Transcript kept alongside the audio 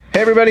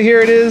Hey everybody, here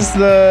it is,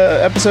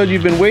 the episode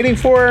you've been waiting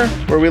for,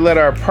 where we let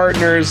our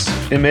partners'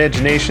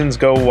 imaginations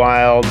go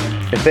wild.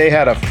 If they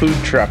had a food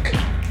truck,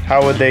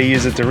 how would they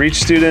use it to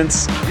reach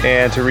students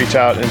and to reach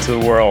out into the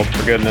world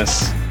for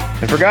goodness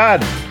and for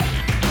God?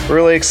 We're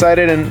really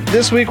excited, and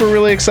this week we're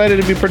really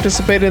excited to be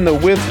participating in the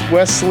With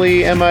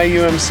Wesley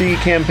MIUMC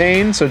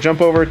campaign. So jump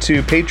over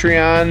to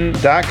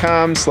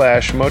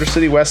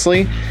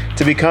patreon.com/MotorCityWesley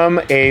to become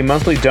a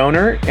monthly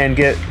donor and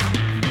get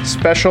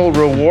special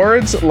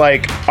rewards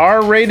like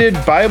R-rated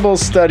Bible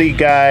study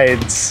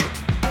guides.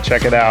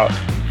 Check it out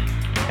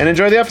and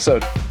enjoy the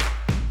episode.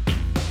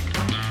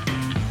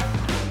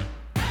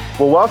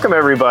 Well, welcome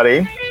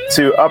everybody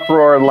to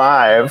Uproar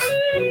Live.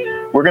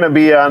 We're going to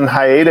be on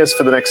hiatus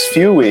for the next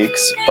few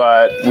weeks,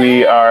 but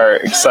we are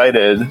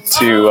excited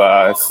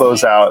to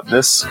close out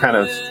this kind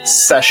of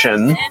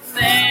session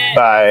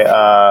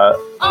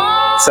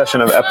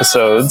of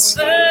episodes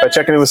by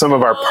checking in with some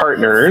of our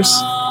partners.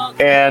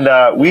 And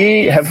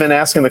we have been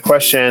asking the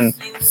question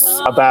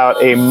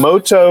about a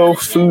moto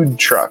food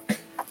truck.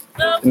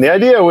 And the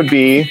idea would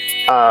be,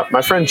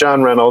 my friend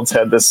John Reynolds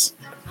had this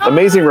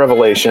amazing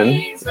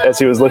revelation as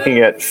he was looking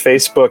at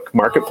Facebook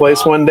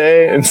Marketplace one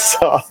day and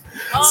saw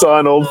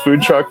an old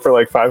food truck for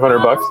like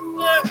 $500.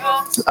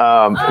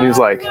 And he was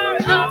like,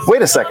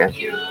 wait a second.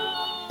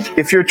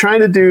 If you're trying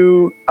to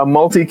do a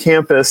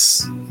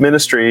multi-campus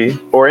ministry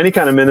or any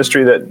kind of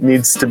ministry that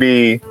needs to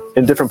be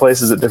in different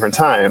places at different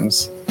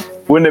times,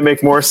 wouldn't it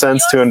make more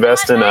sense to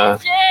invest in a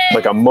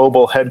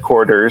mobile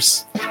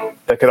headquarters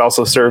that could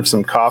also serve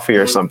some coffee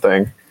or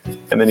something,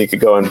 and then you could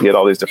go and be at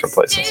all these different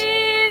places?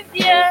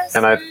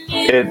 And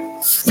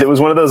it was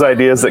one of those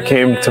ideas that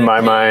came to my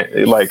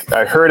mind. Like,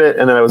 I heard it,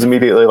 and then I was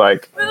immediately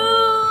like,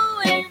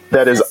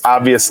 that is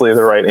obviously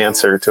the right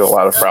answer to a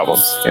lot of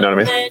problems. You know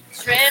what I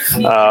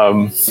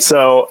mean?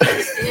 So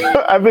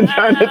I've been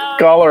trying to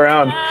call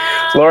around.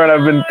 Lauren,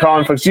 I've been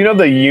calling folks. Do you know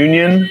the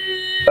Union?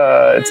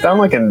 It's down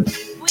like in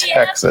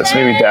Texas,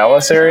 maybe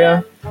Dallas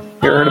area. You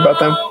ever heard about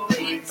them?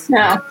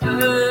 No.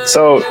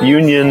 So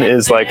Union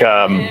is like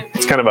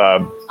it's kind of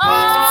a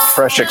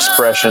fresh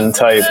expression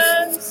type,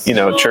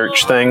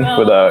 church thing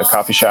with a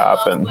coffee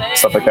shop and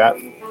stuff like that.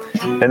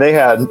 And they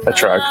had a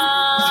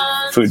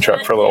food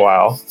truck for a little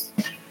while.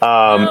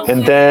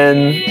 And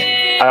then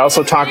I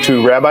also talked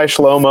to Rabbi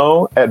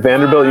Shlomo at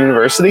Vanderbilt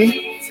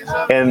University,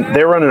 and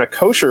they're running a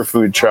kosher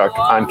food truck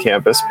on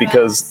campus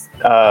because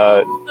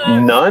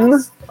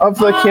none of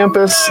the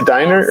campus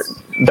diner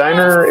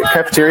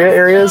cafeteria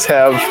areas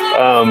have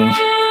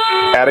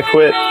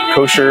adequate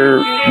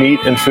kosher meat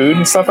and food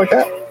and stuff like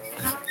that.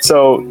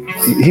 So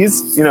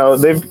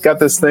they've got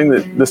this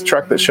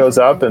truck that shows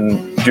up,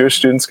 and Jewish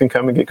students can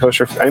come and get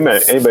kosher. I mean,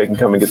 anybody can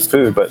come and get the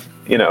food, but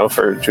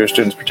for Jewish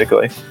students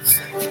particularly.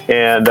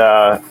 And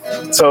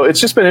so it's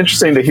just been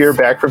interesting to hear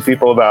back from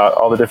people about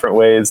all the different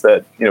ways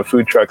that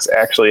food trucks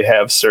actually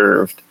have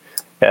served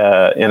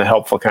in a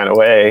helpful kind of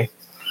way.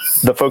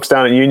 The folks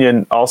down at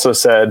Union also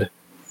said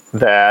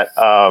that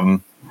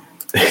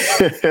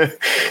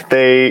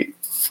they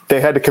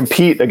had to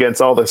compete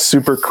against all the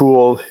super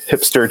cool,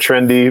 hipster,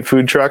 trendy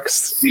food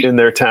trucks in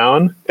their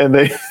town, and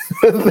they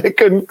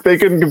couldn't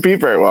compete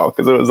very well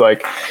because it was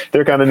like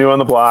they're kind of new on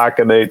the block,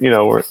 and they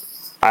were,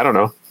 I don't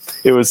know,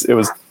 it was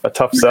a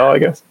tough sell, I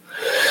guess.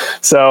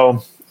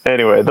 So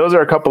anyway, those are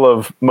a couple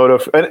of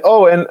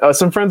and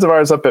some friends of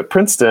ours up at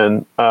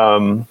Princeton.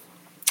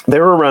 They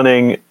were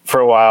running for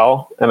a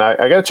while, and I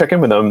got to check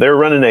in with them. They were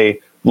running a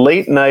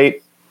late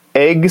night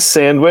egg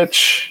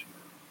sandwich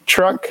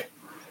truck.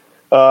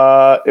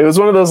 It was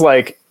one of those,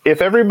 like,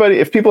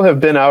 if people have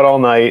been out all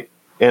night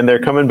and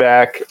they're coming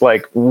back,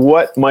 like,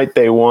 what might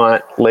they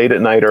want late at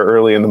night or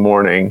early in the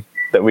morning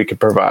that we could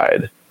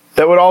provide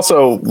that would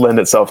also lend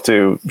itself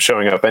to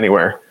showing up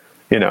anywhere,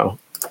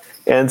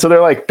 And so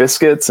they're like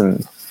biscuits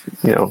and,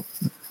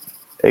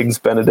 eggs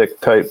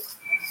Benedict type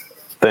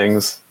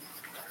things.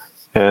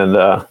 And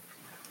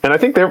I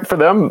think for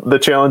them, the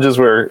challenges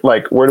were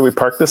like, where do we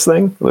park this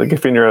thing? Like,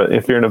 if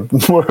you're in a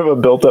more of a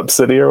built up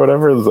city or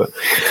whatever,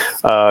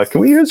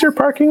 can we use your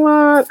parking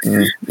lot?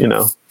 And,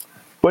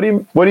 what do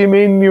you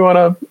mean you want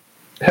to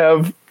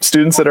have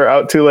students that are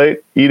out too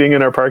late eating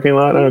in our parking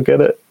lot? I don't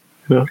get it.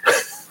 Do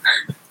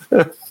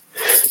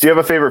you have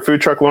a favorite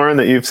food truck, Lauren,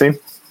 that you've seen?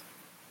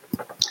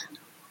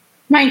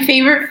 My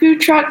favorite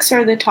food trucks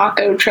are the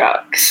taco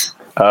trucks.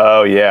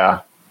 Oh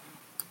yeah.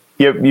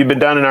 You've been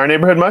down in our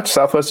neighborhood much,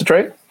 Southwest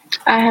Detroit?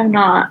 I have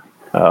not.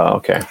 Oh,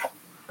 okay.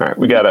 All right.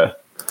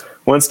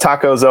 Once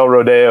Tacos El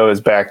Rodeo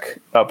is back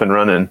up and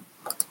running,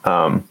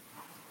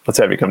 let's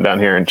have you come down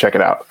here and check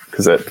it out.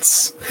 Because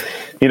it's,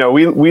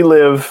 we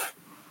live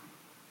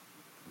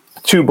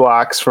 2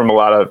 blocks from a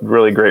lot of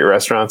really great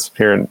restaurants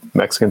here in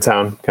Mexican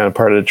Town, kind of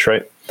part of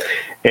Detroit.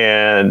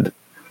 And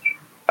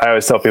I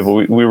always tell people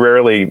we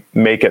rarely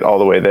make it all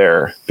the way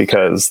there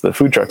because the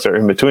food trucks are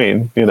in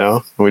between,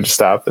 and we just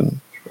stop, and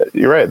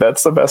you're right.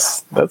 That's the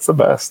best. That's the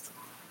best.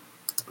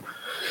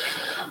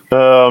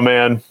 Oh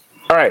man.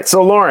 All right.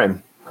 So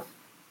Lauren,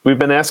 we've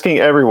been asking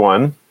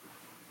everyone,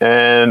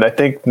 and I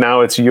think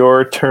now it's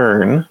your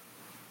turn.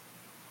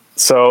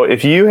 So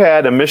if you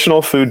had a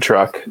missional food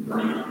truck,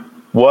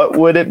 what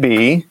would it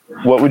be?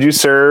 What would you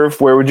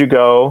serve? Where would you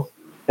go?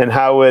 And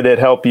how would it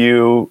help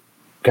you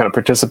kind of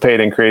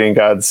participate in creating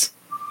God's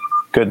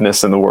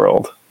goodness in the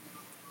world?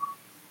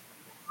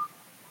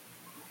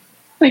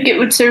 Like it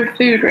would serve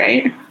food,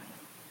 right?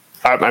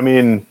 I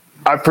mean,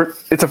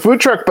 it's a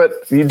food truck, but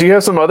do you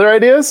have some other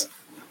ideas?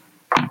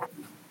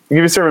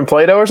 You be serving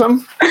Play-Doh or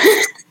something?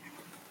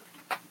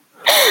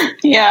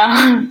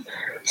 Yeah,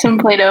 some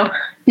Play-Doh.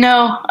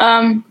 No,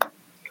 I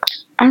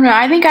don't know.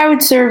 I think I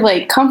would serve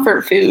like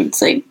comfort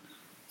foods, like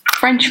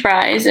French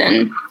fries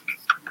and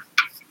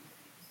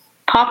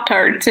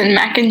Pop-Tarts and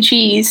mac and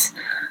cheese.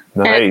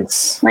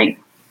 Nice. And, like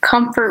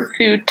comfort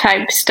food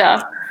type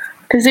stuff.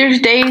 Because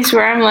there's days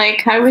where I'm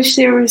like, I wish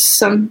there was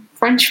some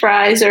French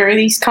fries or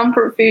these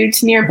comfort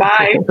foods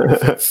nearby.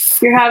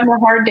 If you're having a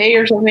hard day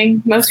or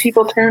something, most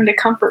people turn to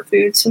comfort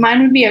food. So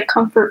mine would be a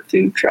comfort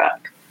food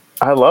truck.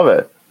 I love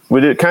it.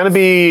 Would it kind of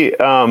be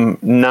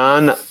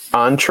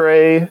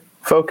non-entree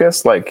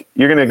focused? Like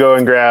you're going to go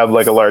and grab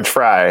like a large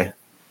fry,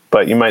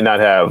 but you might not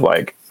have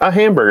like a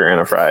hamburger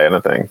and a fry and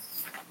a thing.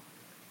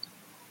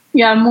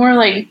 Yeah, more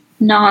like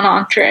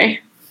non-entree.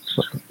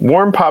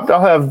 Warm Pop.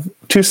 I'll have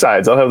two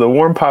sides. I'll have the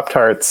warm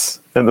Pop-Tarts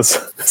and the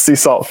sea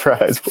salt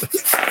fries,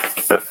 please.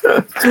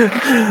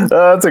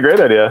 That's a great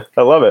idea.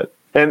 I love it.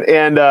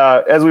 And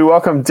as we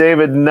welcome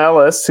David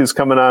Nellis, who's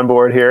coming on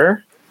board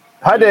here.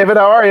 Hi, David.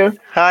 How are you?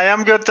 Hi,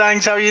 I'm good,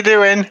 thanks. How are you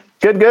doing?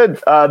 Good.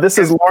 This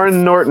is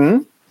Lauren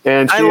Norton,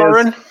 and she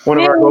is one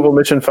of our Global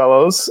Mission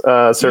Fellows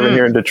serving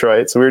here in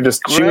Detroit. So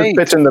she was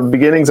pitching the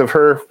beginnings of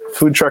her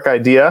food truck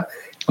idea,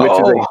 which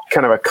is a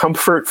kind of a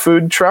comfort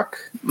food truck.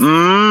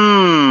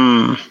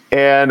 And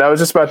I was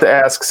just about to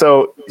ask,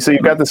 so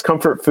you've got this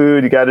comfort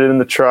food, you got it in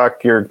the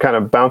truck, you're kind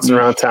of bouncing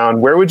around town.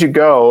 Where would you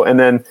go? And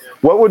then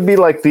what would be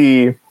like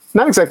the,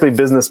 not exactly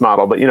business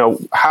model, but,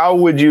 how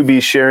would you be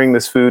sharing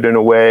this food in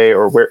a way,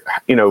 or where,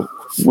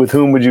 with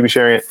whom would you be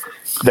sharing it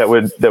that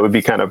would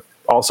be kind of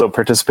also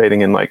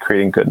participating in like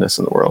creating goodness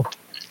in the world?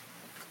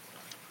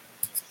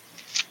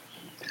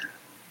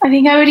 I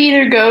think I would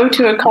either go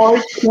to a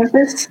college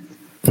campus,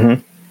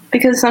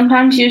 because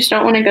sometimes you just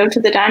don't want to go to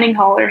the dining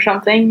hall or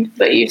something,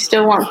 but you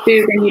still want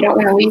food and you don't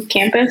want to leave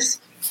campus.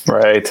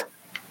 Right.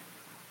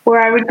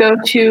 Or I would go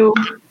to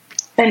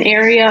an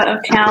area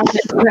of town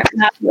that doesn't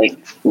have like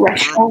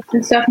restaurants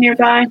and stuff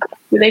nearby,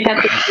 where they'd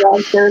have to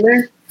drive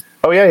further.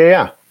 Oh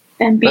yeah.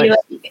 And be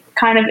like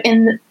kind of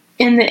in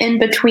the in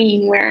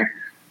between, where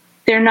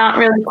they're not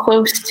really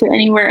close to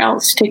anywhere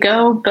else to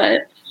go,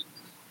 but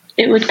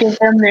it would give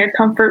them their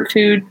comfort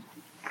food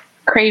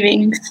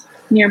cravings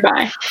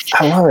nearby.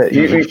 I love it.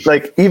 You,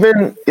 like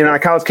even on a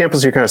college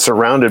campus, you're kind of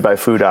surrounded by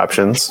food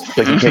options.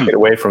 Like you can't get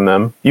away from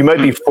them. You might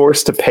be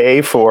forced to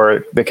pay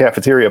for the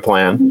cafeteria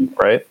plan,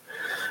 right?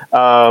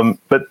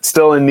 But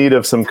still in need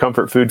of some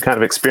comfort food kind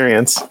of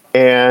experience.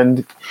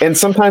 And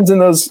sometimes in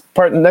those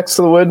parts next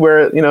to the wood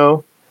where,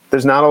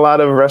 there's not a lot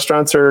of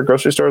restaurants or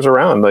grocery stores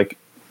around, like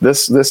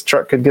this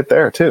truck could get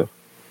there too.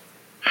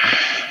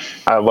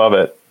 I love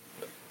it.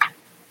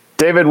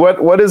 David,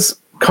 what does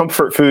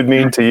comfort food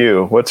mean to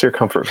you? What's your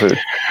comfort food?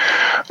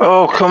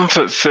 Oh,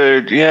 comfort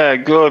food. Yeah,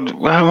 good.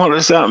 Well, what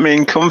does that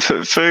mean,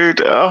 comfort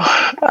food? Oh,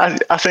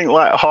 I think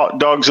like hot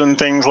dogs and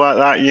things like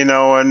that,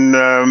 and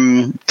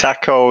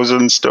tacos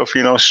and stuff,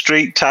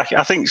 street taco.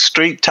 I think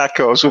street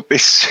tacos would be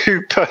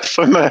super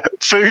from a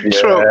food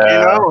truck,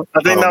 I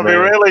think that'd be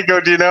really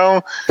good,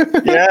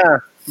 Yeah,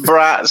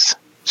 brats.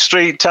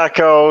 Street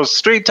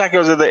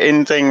tacos are the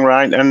in thing,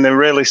 right? And they're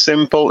really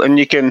simple, and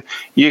you can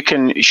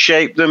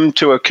shape them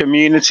to a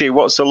community.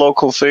 What's the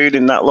local food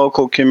in that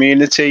local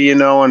community, and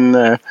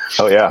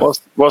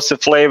what's the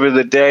flavor of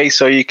the day?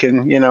 So you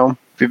can,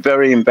 be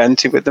very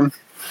inventive with them.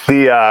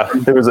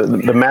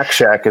 The Mac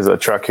Shack is a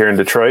truck here in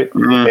Detroit,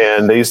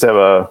 and they used to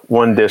have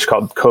one dish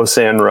called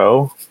Kosan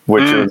Row,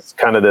 which is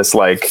kind of this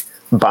like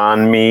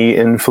banh mi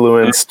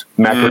influenced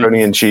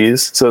macaroni and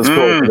cheese. So it's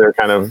cool. They're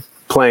kind of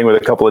playing with a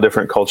couple of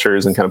different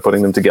cultures and kind of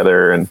putting them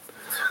together. And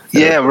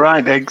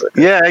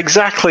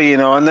exactly.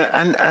 And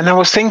I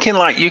was thinking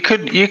like you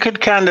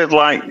could kind of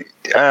like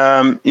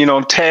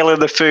tailor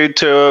the food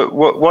to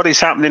what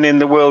is happening in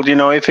the world.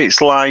 If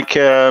it's like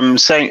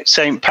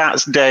St.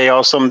 Pat's Day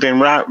or something,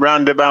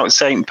 round about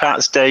St.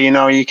 Pat's Day,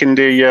 you can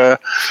do your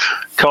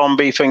corned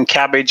beef and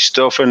cabbage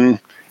stuff.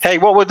 And hey,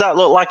 what would that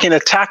look like in a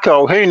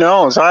taco? Who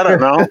knows? I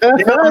don't know.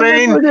 You know what I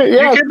mean?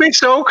 You could be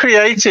so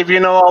creative,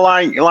 or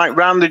like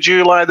round the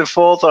July the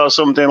 4th or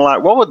something.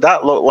 Like, what would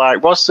that look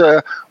like? What's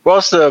the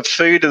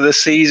food of the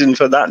season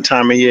for that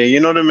time of year? You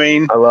know what I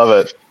mean? I love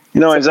it.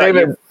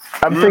 Exactly.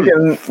 I'm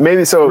thinking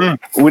maybe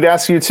we'd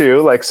ask you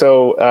too. Like,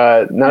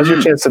 now's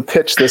your chance to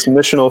pitch this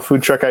missional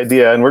food truck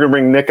idea, and we're gonna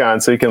bring Nick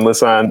on so you can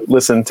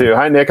listen too.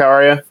 Hi, Nick. How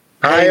are you?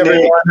 Hi,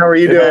 everyone. How are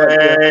you doing?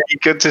 Hey,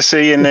 good to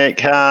see you,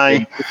 Nick.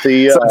 Hi.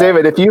 So,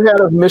 David, if you had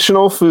a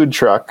missional food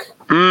truck,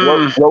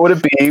 what would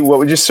it be? What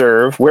would you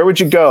serve? Where would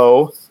you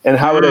go? And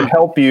how would it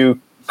help you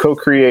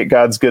co-create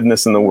God's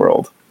goodness in the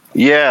world?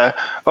 Yeah.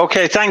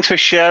 Okay. Thanks for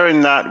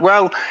sharing that.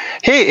 Well,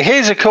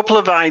 here's a couple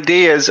of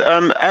ideas.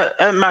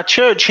 At my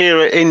church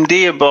here in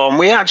Dearborn,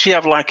 we actually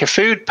have like a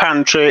food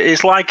pantry.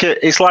 It's like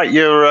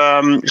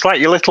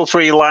your little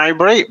free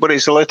library, but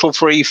it's a little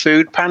free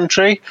food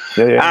pantry.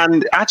 Yeah.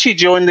 And actually,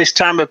 during this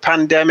time of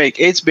pandemic,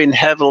 it's been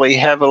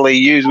heavily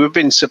used. We've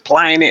been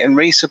supplying it and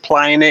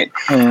resupplying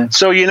it.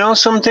 So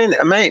something,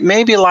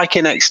 maybe like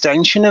an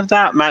extension of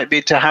that might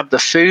be to have the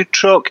food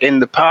truck in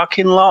the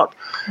parking lot.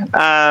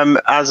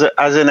 As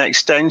an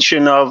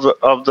extension of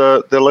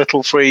the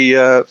little free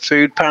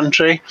food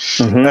pantry,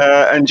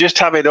 and just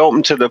have it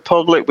open to the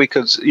public,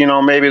 because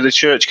maybe the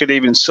church could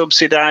even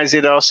subsidize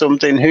it or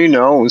something. Who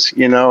knows?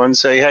 And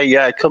say, hey,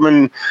 yeah, come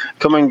and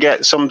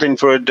get something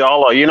for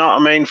 $1. You know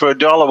what I mean? For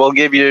 $1, we'll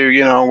give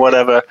you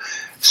whatever.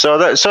 So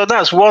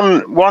that's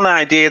one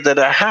idea that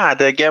I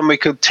had. Again, we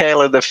could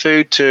tailor the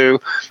food to,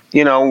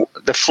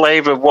 the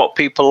flavor of what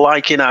people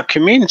like in our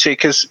community.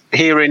 Because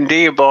here in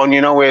Dearborn,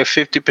 we're a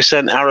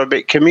 50%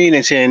 Arabic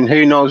community, and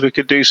who knows, we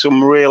could do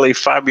some really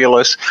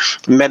fabulous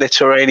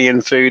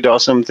Mediterranean food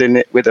or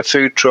something with a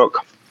food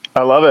truck.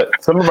 I love it.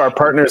 Some of our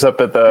partners up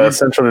at the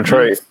Central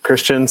Detroit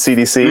Christian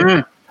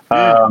CDC,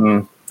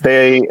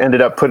 they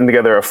ended up putting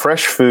together a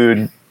fresh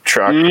food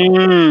truck,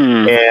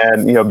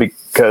 and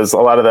because a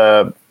lot of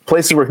the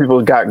places where people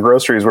got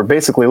groceries were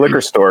basically liquor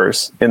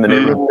stores in the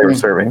neighborhood they were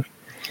serving.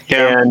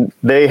 Yeah. And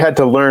they had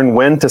to learn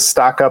when to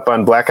stock up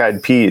on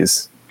black-eyed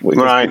peas.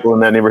 Because people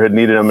in that neighborhood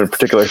needed them in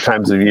particular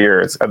times of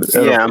year. It's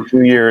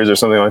 2 years or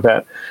something like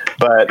that.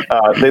 But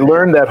they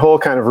learned that whole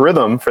kind of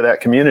rhythm for that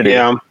community.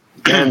 Yeah.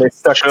 And they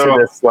stuck to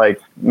this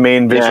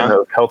main vision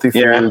of healthy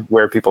food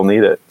where people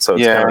need it. So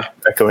it's kind of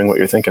echoing what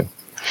you're thinking.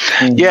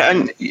 Yeah,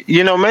 and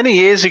many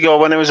years ago,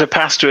 when I was a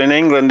pastor in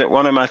England at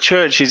one of my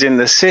churches in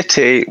the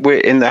city,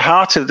 in the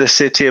heart of the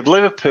city of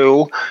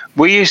Liverpool,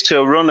 we used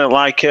to run a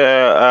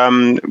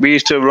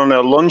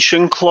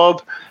luncheon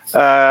club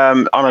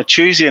on a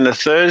Tuesday and a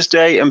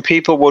Thursday, and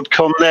people would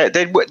come there.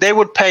 They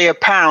would pay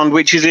 £1,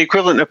 which is the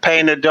equivalent of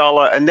paying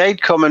 $1, and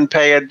they'd come and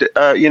pay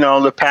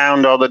the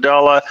pound or the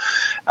dollar,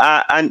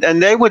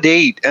 and they would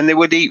eat, and they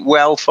would eat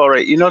well for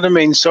it. You know what I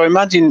mean? So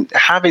imagine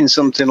having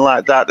something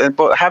like that,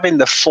 but having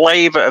the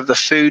flavor of the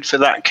food for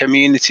that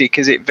community,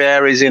 because it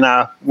varies in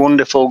our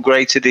wonderful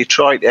Greater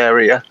Detroit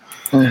area.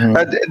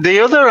 The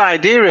other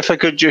idea, if I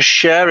could just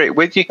share it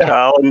with you,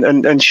 Carl,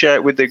 and share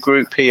it with the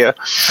group here,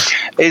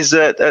 is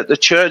that at the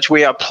church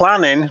we are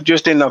planning,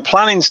 just in the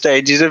planning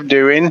stages of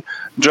doing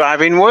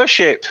drive-in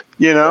worship,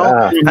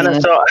 And I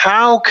thought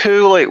how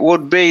cool it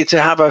would be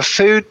to have a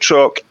food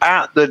truck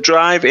at the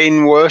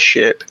drive-in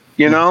worship,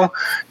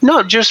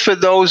 not just for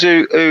those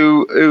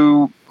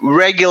who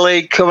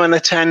regularly come and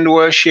attend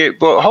worship,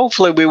 but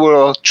hopefully we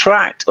will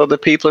attract other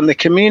people in the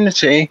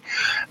community,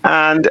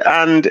 and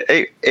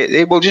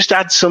it will just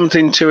add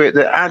something to it,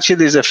 that actually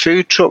there's a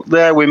food truck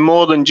there. We're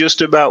more than just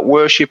about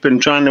worship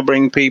and trying to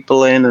bring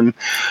people in, and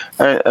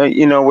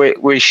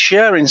we're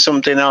sharing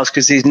something else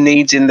because there's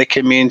needs in the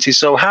community.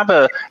 So have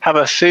a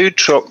food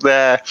truck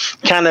there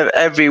kind of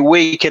every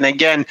week, and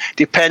again,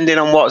 depending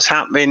on what's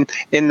happening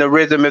in the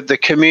rhythm of the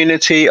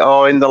community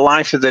or in the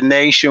life of the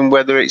nation,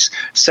 whether it's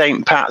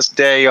St. Pat's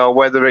Day or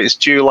whether it's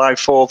July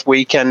 4th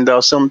weekend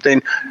or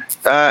something,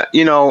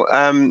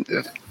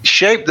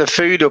 shape the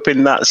food up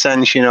in that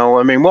sense.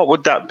 I mean, what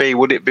would that be?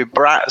 Would it be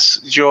brats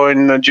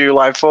during the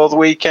July 4th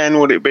weekend?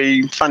 Would it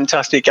be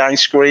fantastic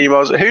ice cream?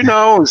 Or who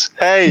knows?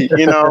 Hey,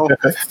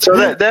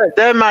 So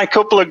they're my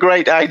couple of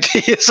great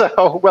ideas.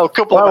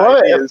 Couple of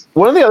ideas.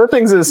 One of the other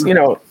things is,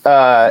 there's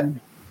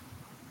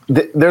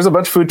a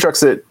bunch of food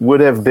trucks that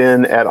would have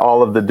been at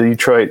all of the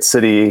Detroit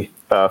City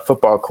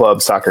football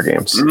club soccer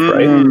games,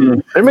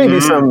 right? There may be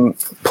some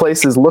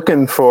places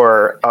looking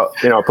for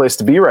a place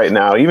to be right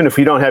now, even if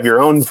you don't have your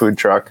own food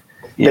truck,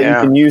 that you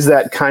can use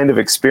that kind of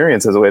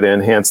experience as a way to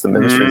enhance the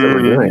ministries that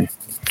we're doing.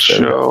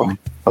 Sure.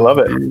 I love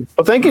it.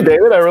 Well, thank you,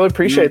 David. I really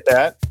appreciate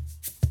that.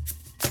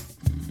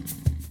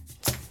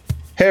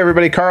 Hey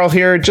everybody, Carl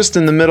here, just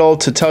in the middle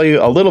to tell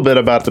you a little bit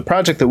about the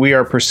project that we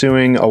are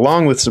pursuing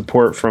along with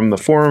support from the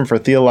Forum for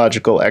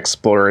Theological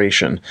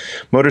Exploration.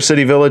 Motor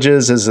City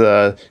Villages is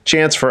a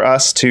chance for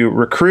us to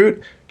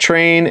recruit,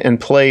 train, and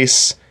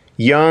place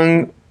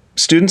young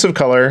students of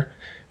color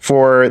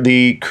for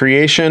the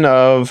creation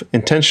of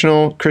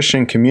intentional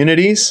Christian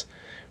communities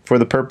for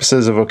the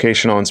purposes of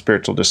vocational and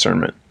spiritual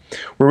discernment.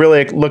 We're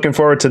really looking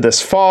forward to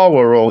this fall,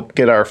 where we'll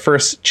get our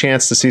first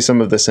chance to see some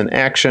of this in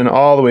action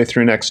all the way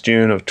through next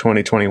June of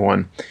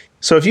 2021.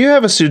 So if you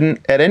have a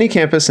student at any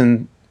campus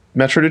in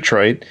Metro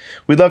Detroit,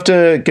 we'd love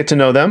to get to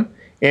know them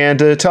and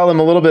to tell them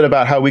a little bit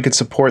about how we could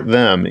support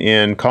them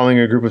in calling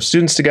a group of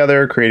students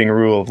together, creating a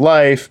rule of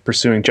life,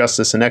 pursuing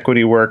justice and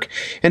equity work,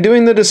 and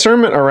doing the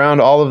discernment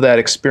around all of that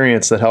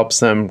experience that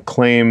helps them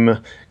claim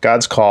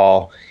God's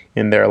call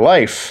in their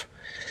life.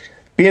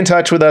 Be in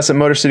touch with us at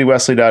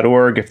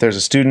motorcitywesley.org if there's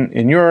a student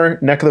in your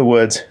neck of the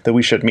woods that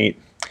we should meet,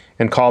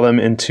 and call them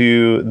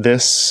into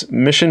this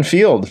mission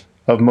field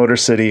of Motor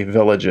City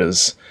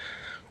Villages.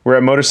 We're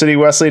at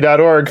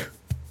motorcitywesley.org.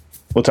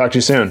 We'll talk to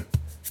you soon.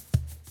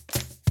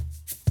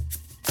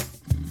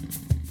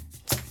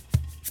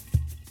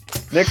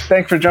 Nick,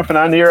 thanks for jumping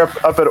on. You're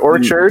up at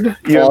Orchard,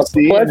 Well, it's a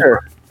UMC,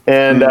 pleasure.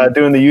 and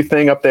doing the youth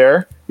thing up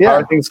there. Yeah. How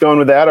are things going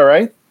with that? All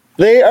right.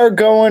 They are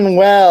going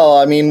well.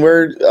 I mean,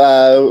 we're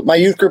my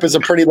youth group is a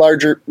pretty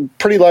large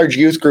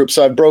youth group,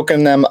 so I've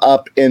broken them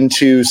up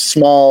into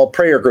small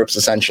prayer groups,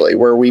 essentially,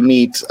 where we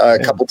meet a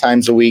couple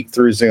times a week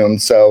through Zoom.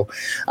 So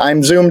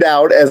I'm zoomed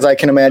out, as I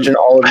can imagine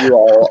all of you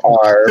all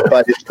are,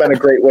 but it's been a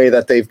great way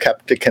that they've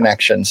kept a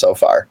connection so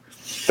far.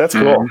 That's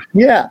cool.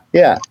 Yeah.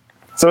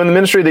 So in the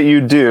ministry that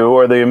you do,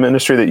 or the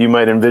ministry that you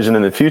might envision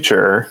in the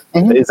future,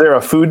 is there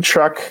a food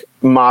truck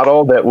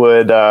model that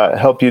would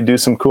help you do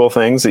some cool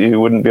things that you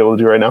wouldn't be able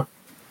to do right now?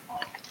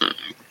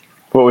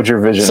 What would your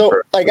vision? So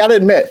I got to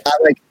admit,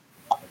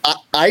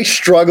 I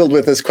struggled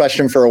with this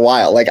question for a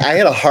while. Like, I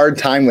had a hard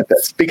time with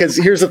this because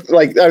I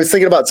was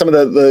thinking about some of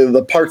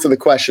the parts of the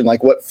question,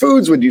 like what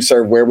foods would you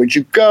serve? Where would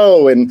you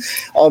go? And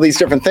all these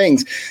different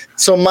things.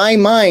 So my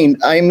mind,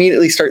 I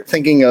immediately start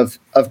thinking of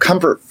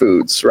comfort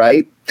foods,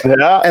 right?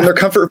 Yeah. And they're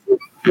comfort food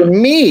for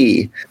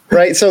me,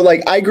 right? So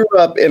like I grew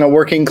up in a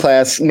working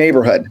class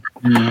neighborhood.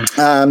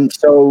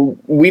 So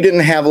we didn't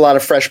have a lot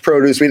of fresh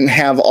produce. We didn't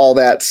have all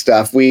that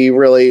stuff.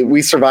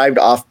 We survived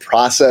off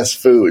processed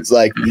foods.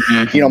 Like,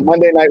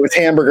 Monday night was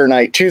hamburger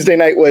night. Tuesday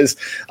night was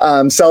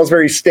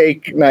Salisbury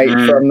steak night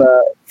from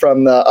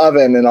the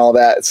oven and all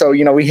that. So,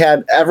 we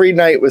had every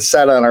night was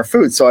set on our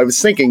food. So I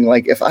was thinking,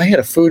 like, if I had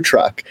a food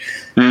truck,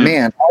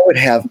 man, I would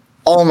have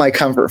all my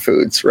comfort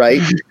foods,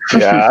 right?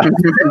 Yeah.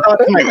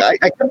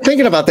 I kept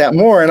thinking about that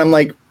more, and I'm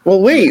like,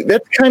 well, wait,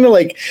 that's kind of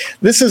like,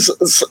 this is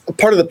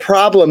part of the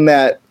problem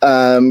that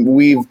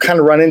we've kind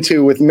of run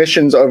into with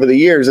missions over the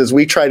years is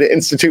we try to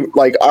institute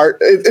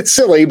it's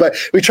silly, but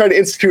we try to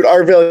institute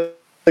our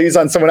values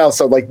on someone else.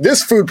 So like,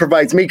 this food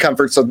provides me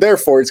comfort, so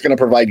therefore it's going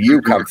to provide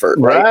you comfort.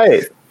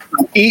 Right.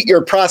 Eat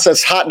your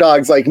processed hot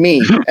dogs like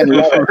me and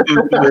love it.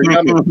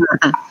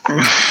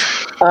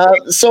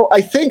 So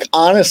I think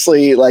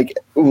honestly, like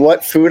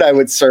what food I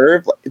would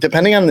serve,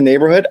 depending on the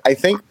neighborhood, I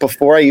think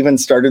before I even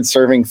started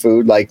serving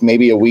food, like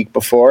maybe a week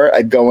before,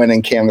 I'd go in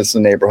and canvass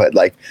the neighborhood.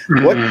 Like,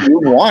 what do you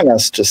want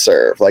us to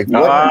serve? Like,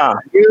 what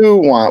do you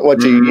want? What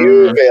do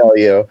you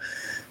value?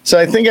 So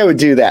I think I would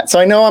do that. So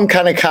I know I'm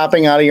kind of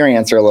copping out of your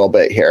answer a little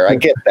bit here. I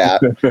get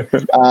that.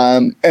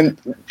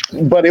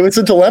 But it was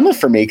a dilemma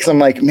for me because I'm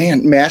like,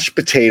 man, mashed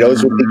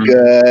potatoes would be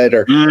good,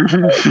 or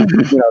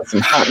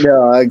some hot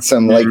dogs,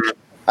 some like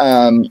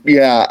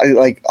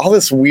all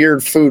this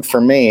weird food for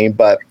me,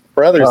 but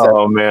for others.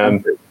 Oh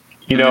man.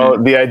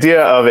 The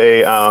idea of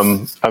a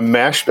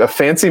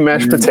fancy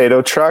mashed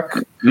potato truck,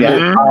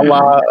 a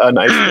la an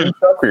ice cream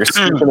truck where you're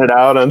scooping it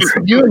out on.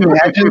 Could you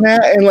imagine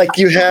that? And like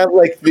you have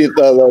like the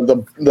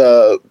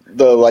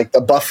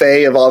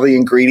buffet of all the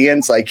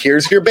ingredients. Like,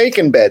 here's your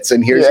bacon bits,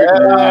 and here's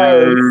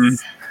your.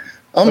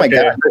 Oh my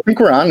God! I think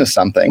we're on to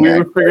something.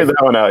 We figured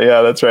that one out.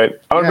 Yeah, that's right.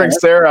 I want to bring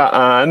Sarah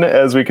on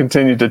as we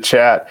continue to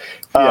chat.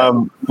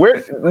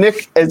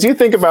 Nick, as you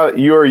think about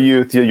your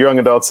youth, your young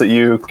adults that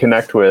you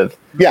connect with,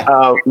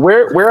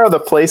 where are the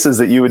places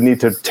that you would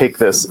need to take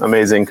this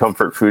amazing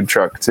comfort food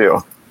truck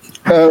to?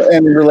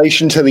 In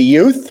relation to the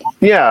youth?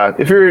 Yeah,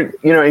 if you're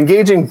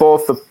engaging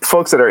both the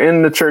folks that are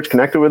in the church,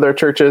 connected with our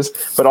churches,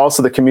 but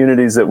also the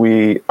communities that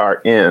we are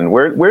in.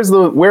 Where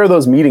are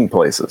those meeting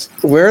places?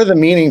 Where are the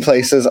meeting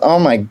places? Oh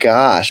my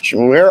gosh,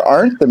 where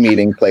aren't the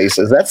meeting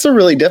places? That's a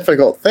really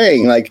difficult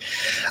thing. Like,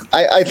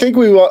 I think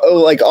we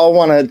all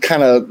want to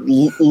kind of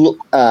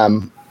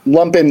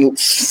lump in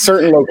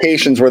certain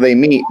locations where they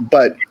meet,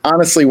 but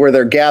honestly, where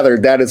they're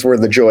gathered, that is where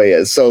the joy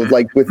is. So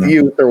like with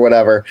youth or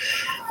whatever,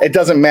 it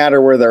doesn't matter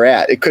where they're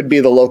at. It could be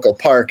the local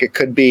park. It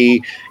could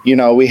be,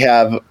 we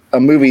have a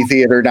movie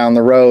theater down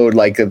the road,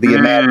 like the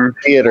Imagine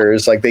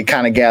theaters, like they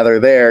kind of gather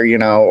there,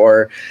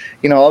 or,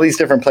 all these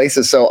different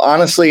places. So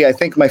honestly, I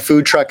think my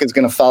food truck is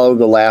going to follow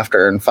the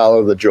laughter and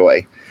follow the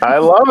joy. I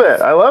love it.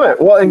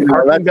 Well, and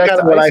that's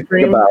kind of what I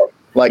think about.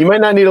 Like, you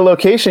might not need a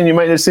location. You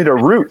might just need a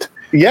route.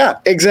 Yeah,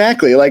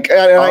 exactly. Like,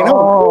 I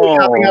know I'm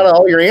copping out of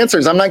all your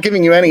answers. I'm not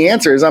giving you any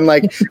answers. I'm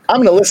like, I'm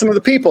going to listen to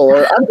the people,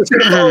 or I'm just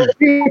going to follow the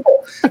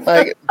people.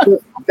 Like,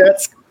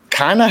 that's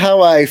kind of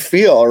how I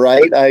feel,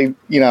 right?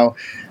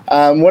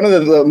 One of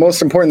the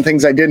most important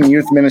things I did in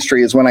youth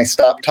ministry is when I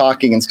stopped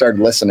talking and started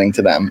listening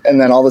to them.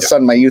 And then all of a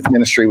sudden my youth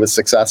ministry was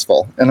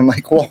successful. And I'm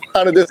like, well,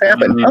 how did this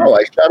happen? Oh,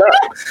 I shut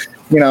up.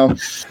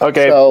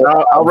 Okay, so,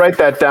 I'll write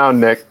that down,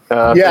 Nick.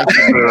 Yeah, it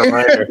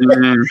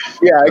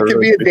can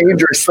be a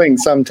dangerous thing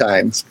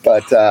sometimes,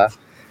 but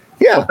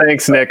Well,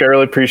 thanks, Nick. I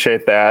really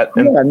appreciate that.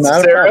 And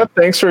Sarah,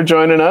 thanks for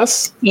joining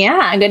us.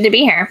 Yeah, good to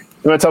be here.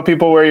 You want to tell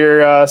people where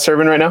you're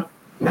serving right now?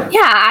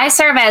 Yeah, I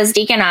serve as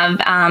deacon of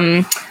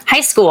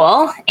high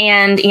school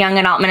and young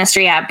adult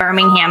ministry at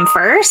Birmingham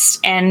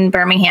First in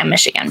Birmingham,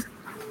 Michigan.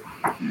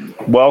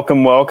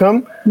 Welcome.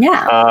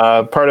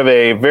 Yeah. Part of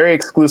a very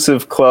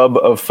exclusive club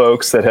of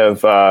folks that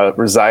have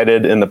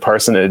resided in the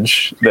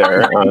parsonage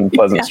there on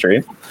Pleasant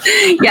Street.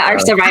 Yeah, our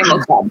survival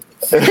club.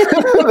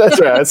 That's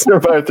right.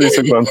 Survived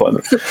 361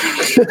 Pleasant.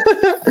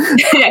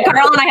 Yeah,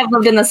 Carl and I have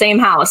lived in the same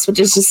house, which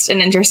is just an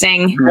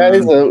interesting.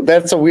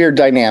 That's a weird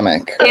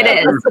dynamic. It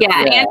is,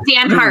 yeah. And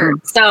Dan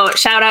Hart. So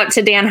shout out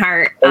to Dan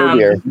Hart.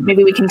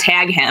 Maybe we can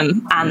tag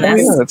him on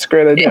this. Yeah, that's a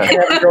great idea.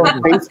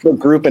 Facebook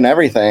group and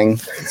everything.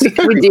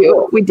 We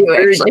do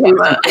actually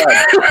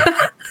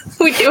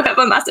we do have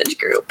a message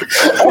group.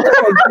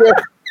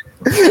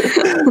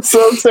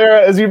 So,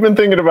 Sarah, as you've been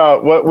thinking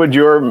about what would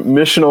your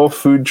missional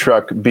food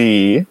truck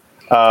be,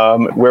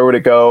 where would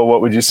it go?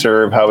 What would you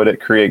serve? How would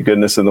it create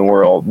goodness in the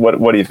world?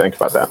 What do you think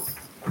about that?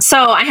 So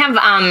I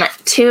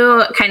have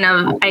two kind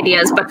of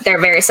ideas, but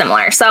they're very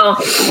similar. So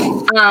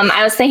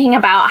I was thinking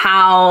about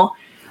how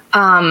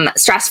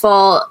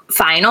stressful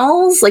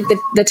finals, like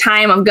the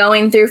time of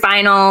going through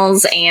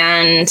finals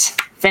and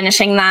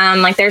finishing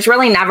them, like there's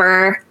really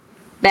never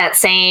that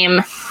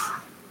same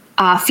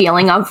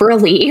feeling of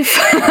relief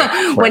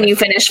when you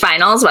finish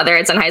finals, whether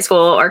it's in high school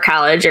or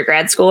college or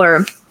grad school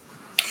or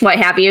what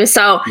have you.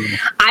 So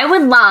I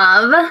would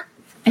love,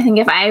 I think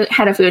if I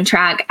had a food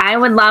truck, I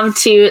would love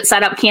to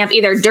set up camp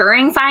either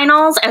during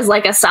finals as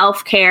like a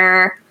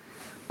self-care,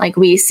 like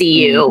we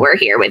see you, we're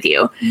here with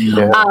you,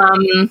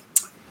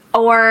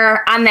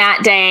 or on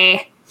that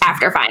day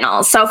after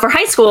finals. So for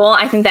high school,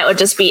 I think that would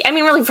just be, I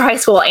mean, really for high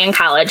school and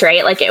college,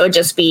 right? Like it would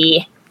just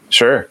be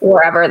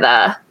wherever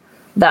the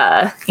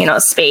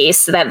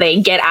space that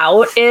they get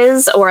out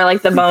is, or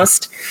like the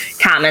most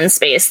common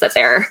space that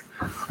they're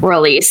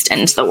released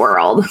into the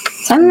world.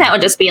 So I think that would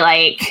just be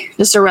like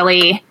just a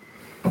really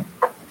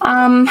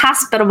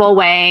hospitable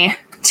way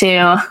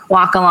to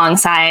walk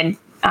alongside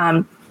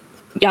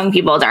young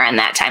people during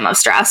that time of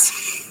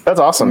stress. That's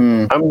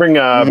awesome. I'm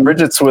bringing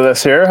Bridget's with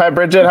us here. Hi,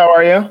 Bridget. How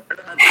are you?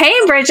 Hey,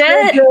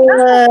 Bridget.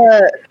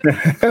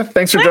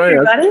 Thanks for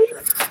joining us.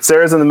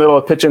 Sarah's in the middle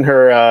of pitching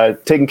her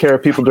taking care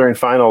of people during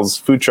finals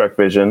food truck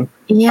vision.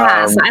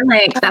 Yes, I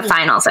like the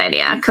finals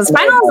idea because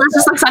finals is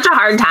just like such a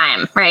hard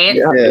time, right?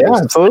 Yeah,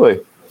 absolutely.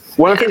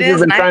 One of the things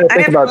we've been trying to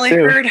think about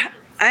too.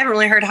 I haven't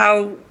really heard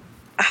how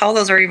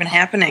those are even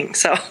happening.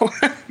 So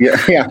yeah,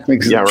 right.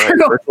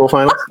 Virtual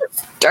finals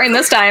during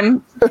this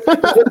time.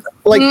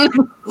 Like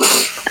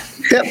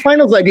that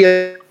finals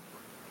idea.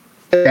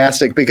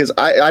 Fantastic, because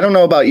I don't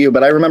know about you,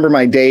 but I remember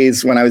my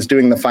days when I was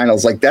doing the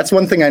finals. Like that's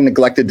one thing I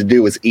neglected to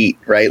do was eat,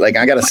 right? Like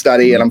I got to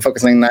study and I'm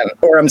focusing on that,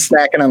 or I'm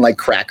snacking on like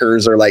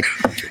crackers or like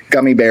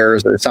gummy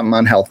bears or something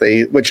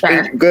unhealthy, which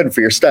ain't good for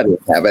your study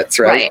habits,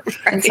 right?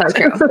 Right. So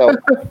true. So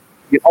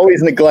you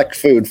always neglect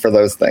food for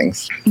those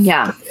things.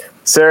 Yeah.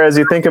 Sarah, as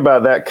you think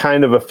about that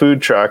kind of a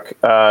food truck,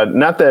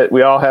 not that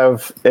we all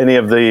have any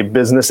of the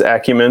business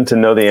acumen to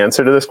know the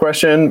answer to this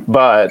question,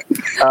 but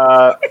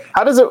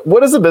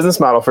what is the business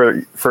model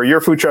for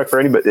your food truck,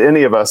 for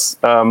any of us?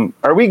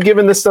 Are we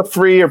giving this stuff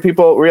free? Are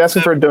we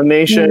asking for a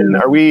donation?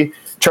 Are we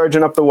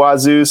charging up the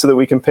wazoo so that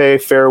we can pay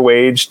fair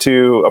wage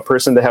to a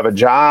person to have a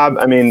job?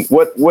 I mean,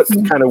 what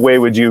kind of way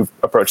would you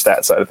approach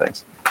that side of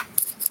things?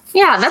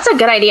 Yeah, that's a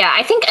good idea.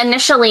 I think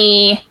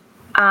initially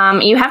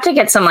you have to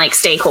get some like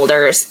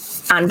stakeholders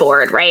on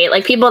board, right?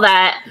 Like people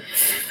that,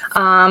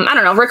 I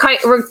don't know,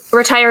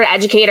 retired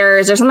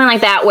educators or something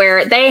like that,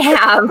 where they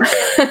have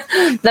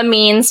the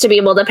means to be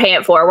able to pay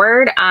it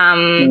forward.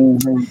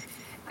 And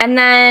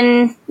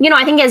then,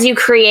 I think as you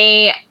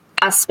create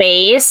a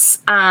space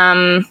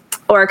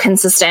or a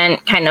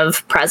consistent kind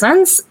of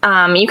presence,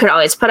 you could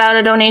always put out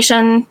a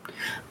donation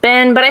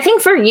bin. But I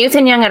think for youth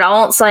and young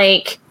adults,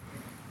 like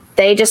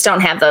they just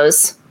don't have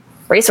those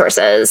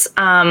resources.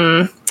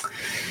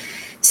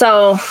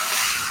 So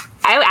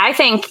I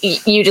think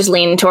you just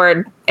lean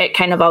toward it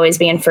kind of always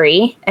being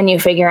free, and you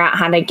figure out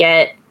how to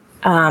get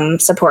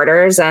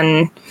supporters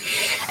and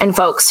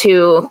folks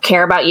who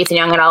care about youth and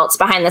young adults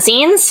behind the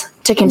scenes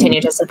to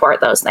continue to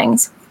support those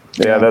things.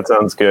 Yeah, that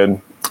sounds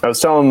good. I was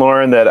telling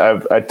Lauren that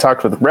I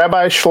talked with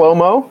Rabbi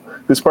Shlomo,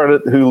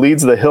 who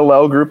leads the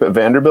Hillel group at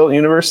Vanderbilt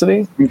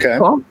University. Okay.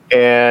 Cool.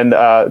 And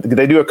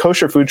they do a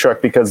kosher food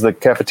truck because the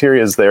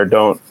cafeterias there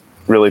don't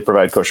really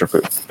provide kosher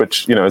food,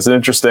 which, is an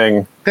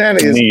interesting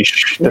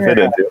niche to fit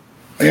into.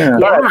 Yeah.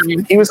 But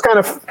he was kind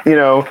of,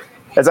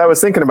 as I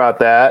was thinking about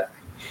that,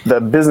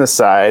 the business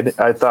side,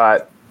 I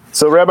thought,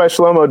 so Rabbi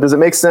Shlomo, does it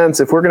make sense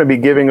if we're going to be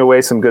giving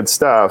away some good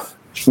stuff,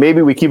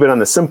 maybe we keep it on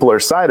the simpler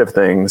side of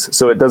things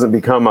so it doesn't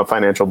become a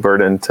financial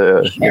burden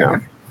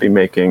to, be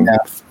making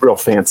real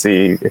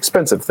fancy,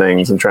 expensive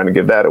things and trying to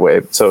give that away.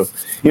 So,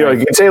 you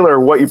can tailor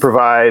what you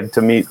provide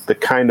to meet the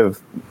kind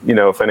of,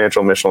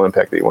 financial missional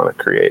impact that you want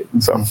to create.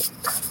 So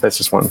that's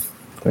just one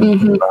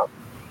thing.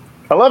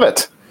 I love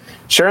it.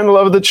 Sharing the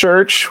love of the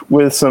church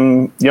with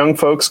some young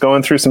folks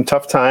going through some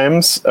tough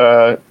times,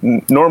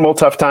 normal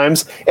tough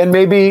times, and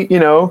maybe,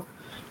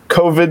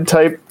 COVID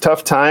type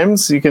tough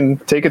times, you can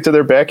take it to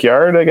their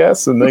backyard, I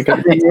guess, and they can.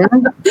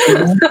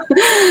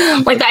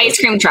 Like the ice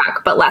cream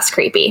truck, but less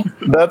creepy.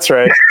 That's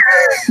right.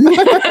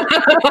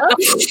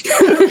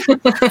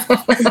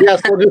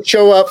 Yes, we'll just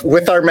show up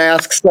with our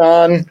masks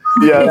on.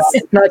 Yes.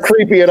 It's not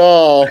creepy at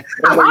all.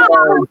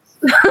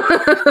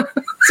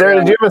 Sarah,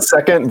 did you have a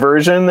second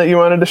version that you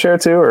wanted to share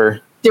too, or?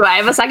 Do I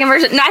have a second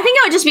version? No, I think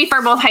it would just be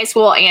for both high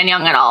school and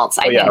young adults.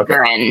 I think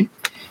they're in.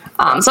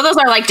 So those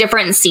are like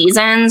different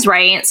seasons,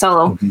 right?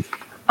 So,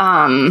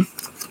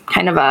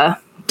 kind of a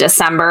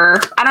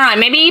December. I don't know.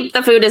 Maybe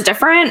the food is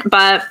different,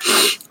 but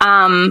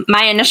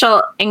my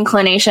initial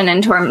inclination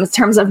in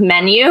terms of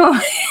menu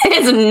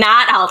is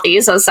not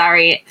healthy. So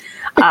sorry.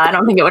 I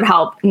don't think it would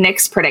help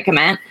Nick's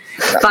predicament.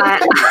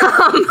 But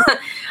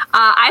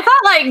I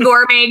thought like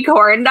gourmet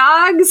corn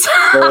dogs.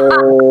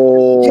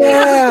 Oh,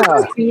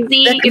 yeah.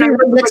 Easy, That could be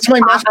right next to my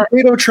mashed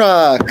potato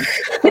truck.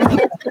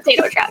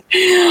 Potato truck.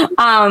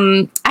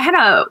 I had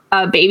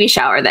a baby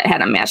shower that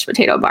had a mashed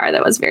potato bar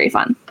that was very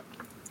fun.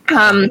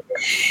 So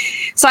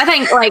I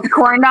think like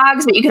corn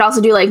dogs, but you could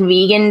also do like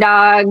vegan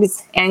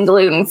dogs and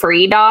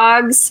gluten-free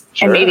dogs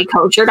and maybe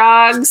kosher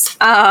dogs.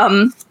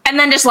 And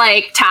then just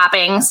like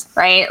toppings,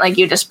 right? Like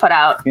you just put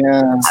out, I don't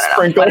know,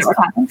 whatever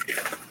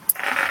toppings.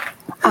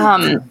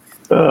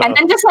 And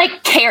then just like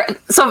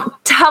so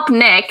to help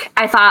Nick,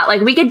 I thought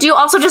like we could do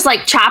also just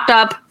like chopped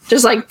up,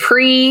 just like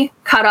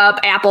pre-cut up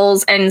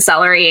apples and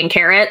celery and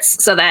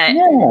carrots, so that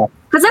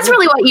because that's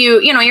really what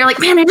you know, you're like,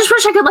 man, I just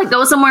wish I could like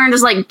go somewhere and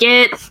just like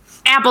get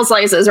apple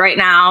slices right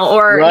now,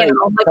 or you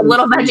know, like a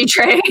little veggie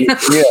tray.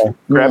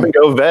 Grab and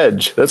go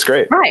veg. That's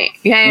great. Right.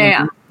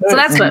 Yeah. So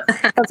that's what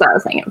I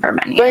was thinking for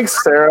menu.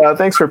 Thanks, Sarah.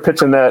 Thanks for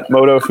pitching that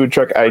Moto food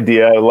truck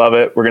idea. I love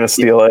it. We're gonna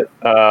steal it,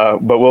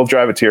 but we'll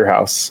drive it to your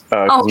house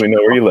because we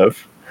know where you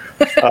live.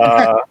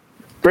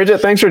 Bridget,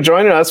 thanks for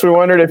joining us. We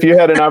wondered if you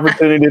had an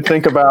opportunity to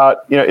think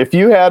about, you know, if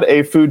you had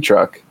a food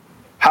truck,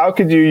 how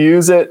could you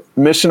use it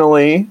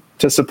missionally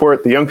to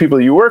support the young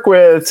people you work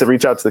with, to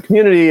reach out to the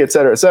community, et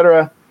cetera, et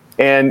cetera?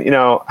 And, you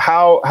know,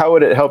 how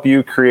would it help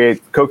you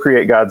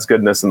co-create God's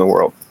goodness in the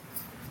world?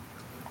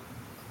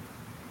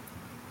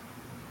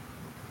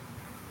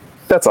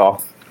 That's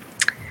all.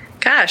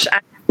 Gosh.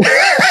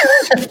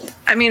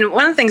 I mean,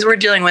 one of the things we're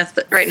dealing with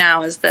right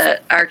now is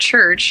that our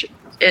church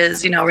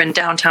is, you know, we're in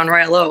downtown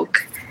Royal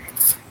Oak.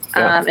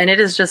 And it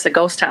is just a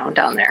ghost town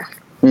down there.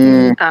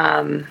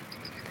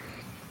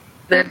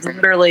 There's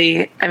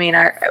literally, I mean,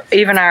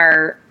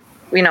 our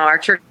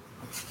church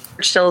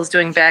still is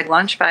doing bag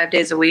lunch 5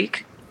 days a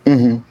week.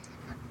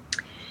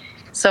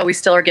 So we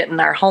still are getting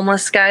our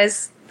homeless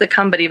guys that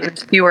come, but even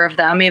fewer of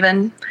them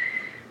even.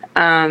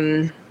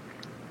 And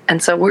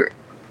so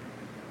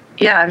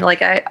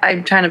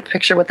I'm trying to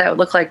picture what that would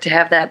look like to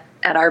have that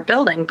at our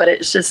building, but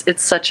it's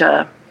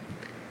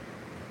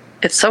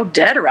so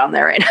dead around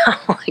there right now.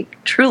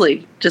 Like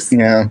truly just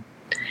a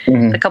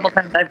couple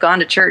times I've gone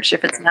to church,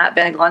 if it's not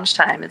bag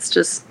lunchtime, it's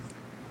just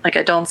like,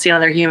 I don't see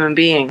another human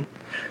being.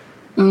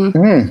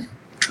 And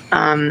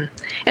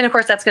of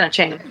course that's going to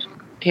change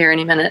here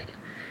any minute.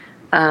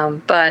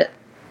 But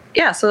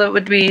yeah, so that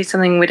would be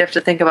something we'd have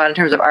to think about in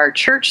terms of our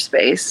church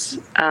space. Is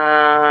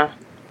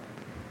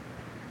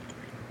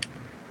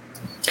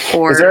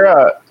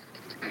there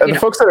the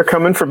folks that are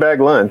coming for bag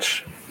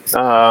lunch,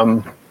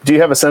 do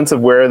you have a sense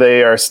of where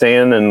they are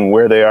staying and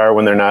where they are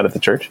when they're not at the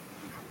church?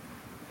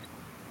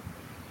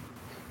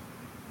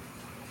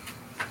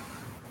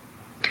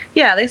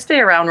 Yeah, they stay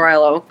around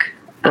Royal Oak.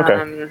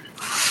 Okay.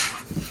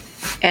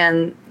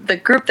 And the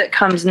group that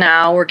comes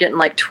now, we're getting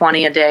like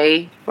 20 a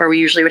day, where we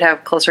usually would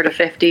have closer to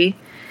 50.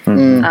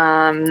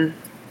 They're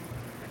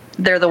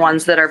the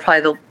ones that are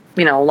probably the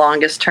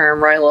longest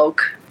term Royal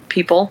Oak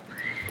people.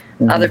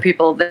 Other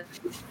people,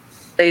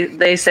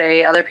 they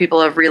say other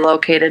people have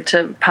relocated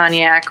to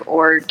Pontiac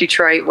or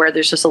Detroit, where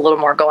there's just a little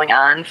more going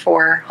on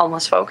for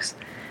homeless folks.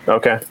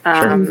 Okay.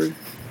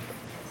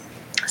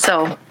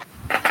 So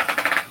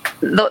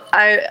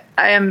I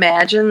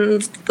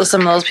imagine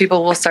some of those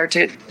people will start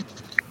to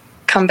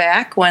come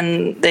back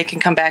when they can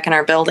come back in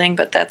our building,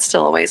 but that's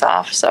still a ways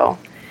off. So,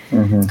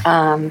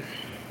 but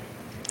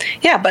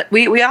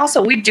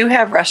we do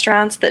have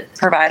restaurants that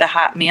provide a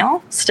hot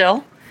meal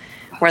still,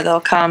 where they'll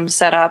come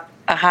set up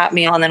a hot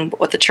meal, and then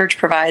what the church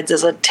provides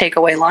is a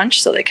takeaway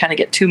lunch, so they kind of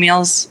get two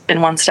meals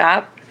in one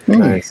stop.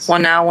 Nice.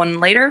 One now, one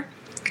later.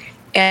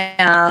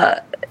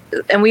 And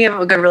we have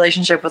a good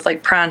relationship with,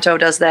 like, Pronto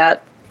does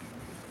that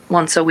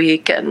once a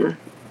week, and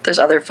there's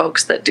other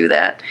folks that do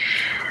that.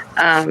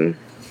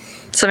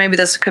 So maybe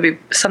this could be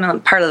something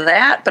part of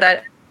that,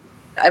 but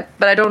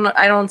I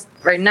don't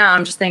right now.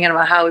 I'm just thinking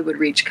about how we would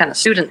reach kind of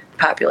student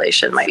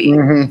population might be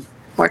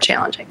more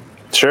challenging.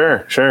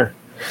 Sure.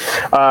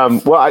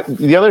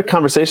 The other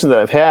conversation that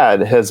I've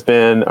had has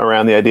been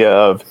around the idea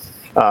of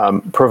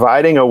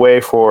providing a way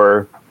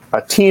for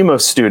a team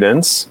of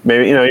students.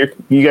 Maybe,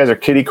 you guys are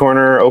kitty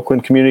corner,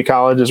 Oakland Community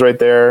College is right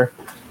there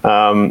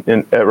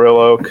at Royal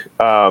Oak.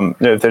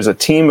 If there's a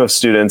team of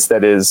students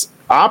that is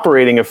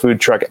operating a food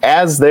truck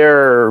as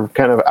their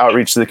kind of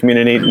outreach to the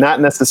community,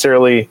 not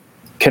necessarily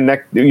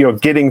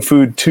getting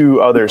food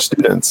to other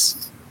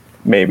students,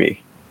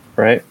 maybe,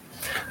 right?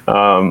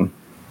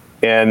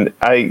 And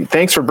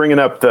thanks for bringing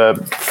up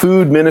the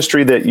food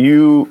ministry that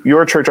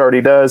your church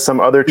already does. Some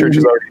other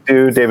churches already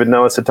do. David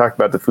Nellis had talked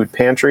about the food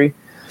pantry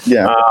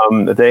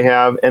that they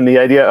have, and the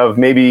idea of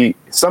maybe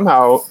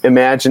somehow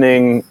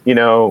imagining,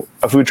 a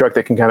food truck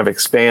that can kind of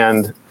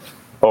expand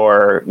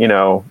or,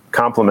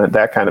 complement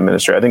that kind of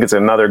ministry. I think it's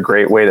another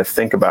great way to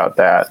think about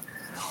that.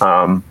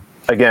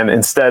 Again,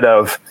 instead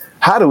of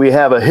how do we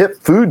have a hip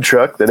food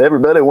truck that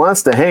everybody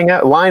wants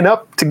to line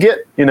up to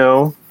get,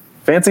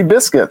 fancy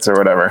biscuits or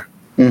whatever.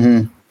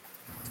 Mm-hmm.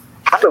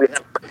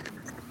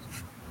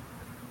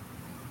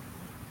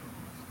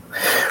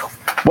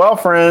 Well,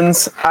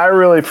 friends, I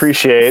really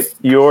appreciate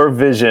your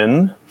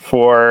vision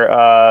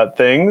for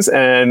things,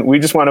 and we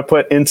just want to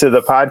put into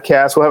the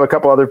podcast. We'll have a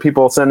couple other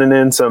people sending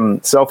in some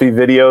selfie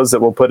videos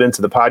that we'll put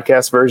into the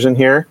podcast version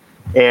here,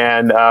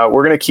 and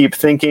we're going to keep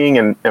thinking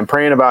and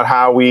praying about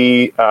how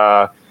we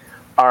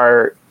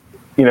are,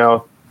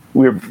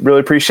 we really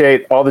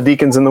appreciate all the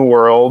deacons in the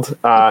world.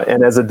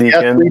 And as a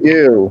deacon, yes, we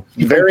do.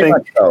 Very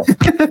much so.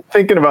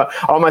 Thinking about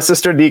all my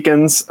sister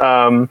deacons,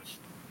 the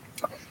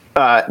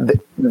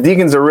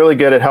deacons are really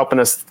good at helping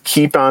us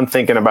keep on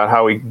thinking about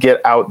how we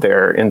get out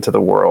there into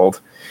the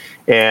world.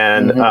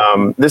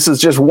 And this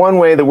is just one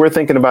way that we're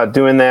thinking about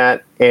doing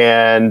that.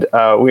 And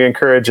we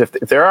encourage, if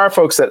there are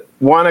folks that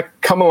want to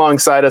come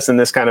alongside us in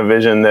this kind of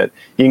vision, that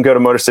you can go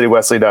to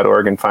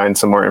motorcitywesley.org and find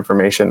some more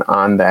information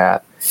on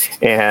that.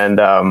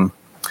 And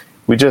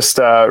we just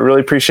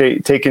really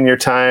appreciate taking your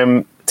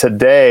time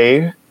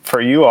today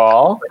for you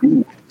all.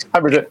 Hi,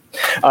 Bridget.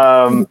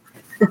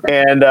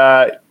 And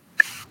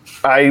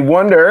I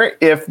wonder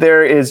if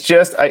there is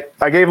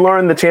I gave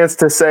Lauren the chance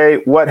to say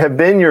what have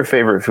been your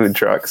favorite food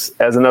trucks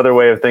as another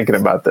way of thinking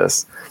about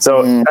this.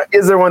 So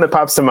is there one that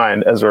pops to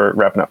mind as we're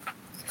wrapping up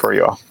for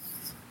you all?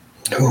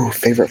 Oh,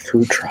 favorite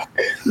food truck.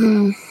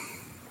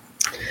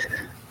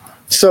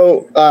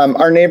 So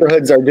our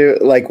neighborhoods are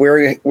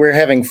we're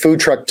having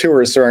food truck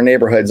tours through our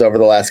neighborhoods over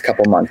the last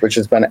couple months, which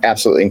has been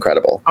absolutely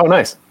incredible. Oh,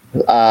 nice.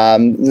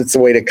 It's a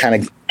way to kind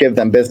of give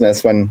them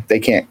business when they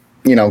can't,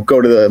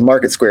 go to the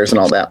market squares and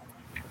all that.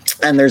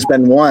 And there's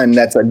been one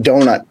that's a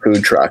donut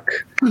food truck,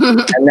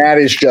 and that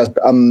is just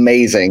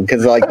amazing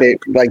because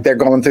they're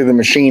going through the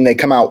machine. They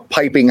come out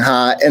piping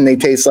hot, and they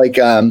taste like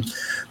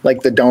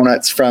the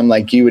donuts from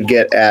you would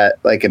get at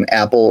an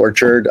apple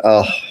orchard.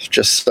 Oh,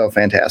 just so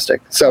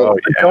fantastic. So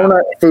a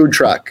donut food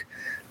truck,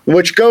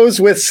 which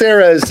goes with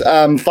Sarah's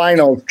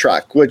final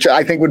truck, which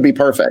I think would be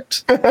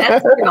perfect.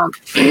 That's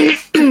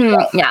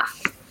yeah.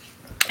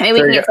 Maybe we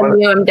can get some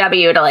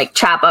UMW to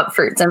chop up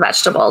fruits and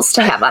vegetables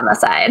to have on the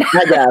side.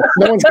 I guess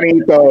no one's gonna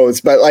eat those,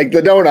 but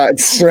the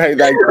donuts, right?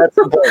 That's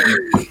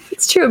important.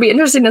 It's true. It'd be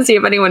interesting to see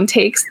if anyone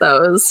takes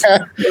those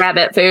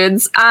rabbit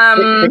foods.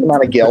 Take them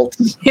out of guilt.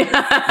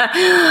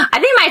 I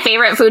think my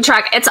favorite food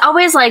truck. It's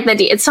always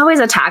it's always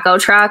a taco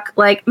truck.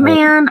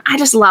 Man, I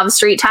just love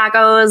street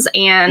tacos,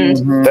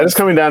 and that is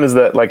coming down as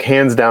the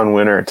hands down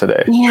winner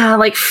today. Yeah,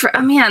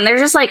 man, they're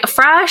just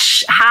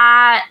fresh,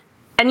 hot.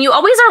 And you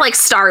always are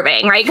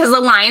starving, right? Because the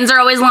lines are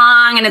always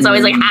long and it's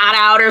always hot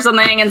out or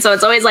something. And so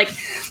it's always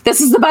this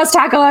is the best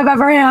taco I've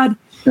ever had.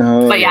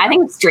 But yeah, I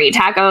think street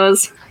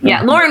tacos.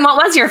 Yeah. Lauren, what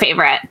was your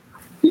favorite?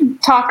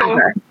 Taco.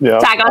 Yeah.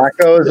 Taco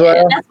as well.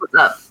 Yeah, that's what's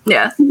up.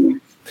 Yeah.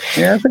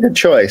 Yeah, that's a good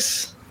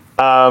choice.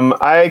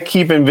 I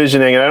keep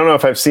envisioning, and I don't know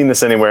if I've seen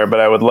this anywhere, but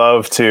I would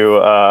love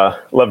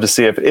to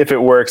see if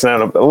it works. And I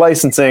don't know,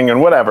 licensing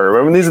and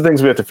whatever. I mean, these are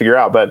things we have to figure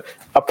out. But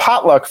a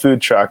potluck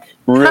food truck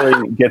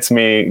really gets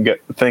me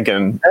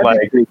thinking.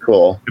 That'd be pretty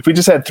cool. If we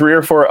just had 3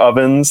 or 4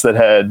 ovens that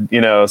had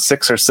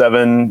 6 or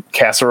 7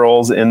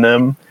 casseroles in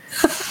them,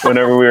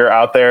 whenever we were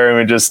out there, and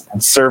we just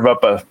serve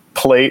up a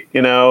plate,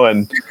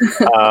 and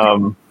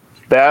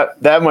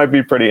that might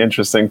be pretty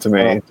interesting to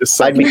me.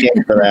 Just I'd be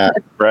game for that.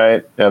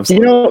 Right?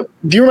 Absolutely.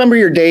 Do you remember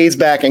your days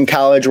back in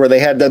college where they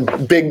had the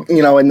big,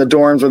 in the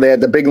dorms where they had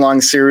the big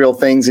long cereal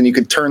things and you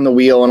could turn the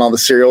wheel and all the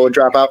cereal would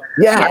drop out?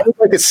 Yeah. I was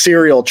like a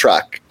cereal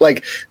truck.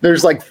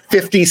 There's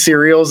 50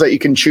 cereals that you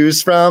can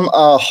choose from.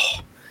 Oh,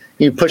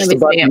 you push the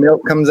button,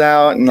 milk comes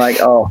out, and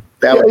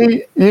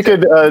you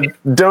could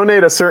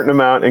donate a certain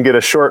amount and get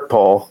a short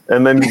pole,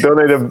 and then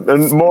donate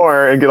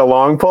more and get a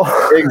long pole.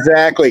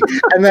 Exactly.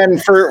 And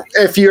then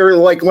if you're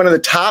one of the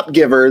top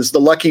givers, the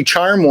Lucky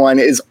Charm one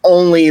is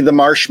only the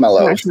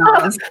marshmallows.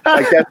 That's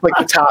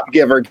the top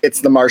giver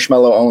gets the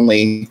marshmallow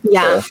only.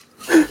 Yeah.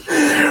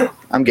 So,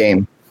 I'm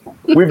game.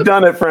 We've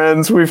done it,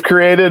 friends. We've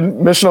created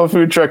Missional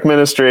Food Truck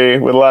Ministry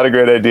with a lot of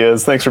great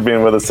ideas. Thanks for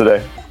being with us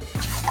today.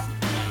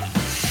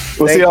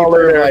 We'll see y'all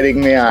later.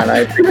 Inviting me on.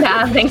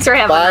 Thanks for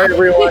having Bye,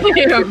 everyone.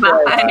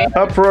 Bye.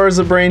 Uproar is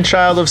the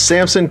brainchild of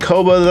Samson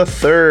Koba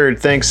III.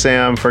 Thanks,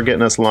 Sam, for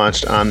getting us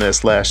launched on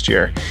this last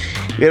year.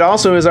 It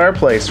also is our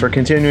place for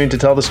continuing to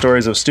tell the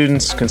stories of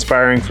students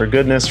conspiring for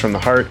goodness from the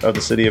heart of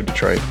the city of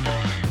Detroit.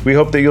 We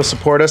hope that you'll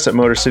support us at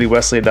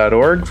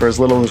MotorCityWesley.org for as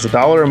little as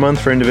 $1 a month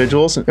for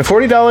individuals and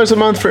 $40 a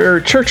month for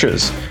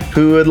churches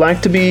who would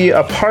like to be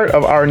a part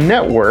of our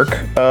network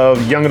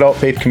of young adult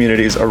faith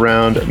communities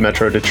around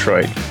Metro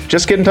Detroit.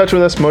 Just get in touch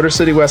with us,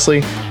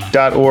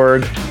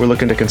 MotorCityWesley.org. We're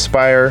looking to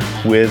conspire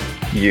with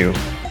you.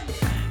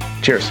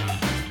 Cheers.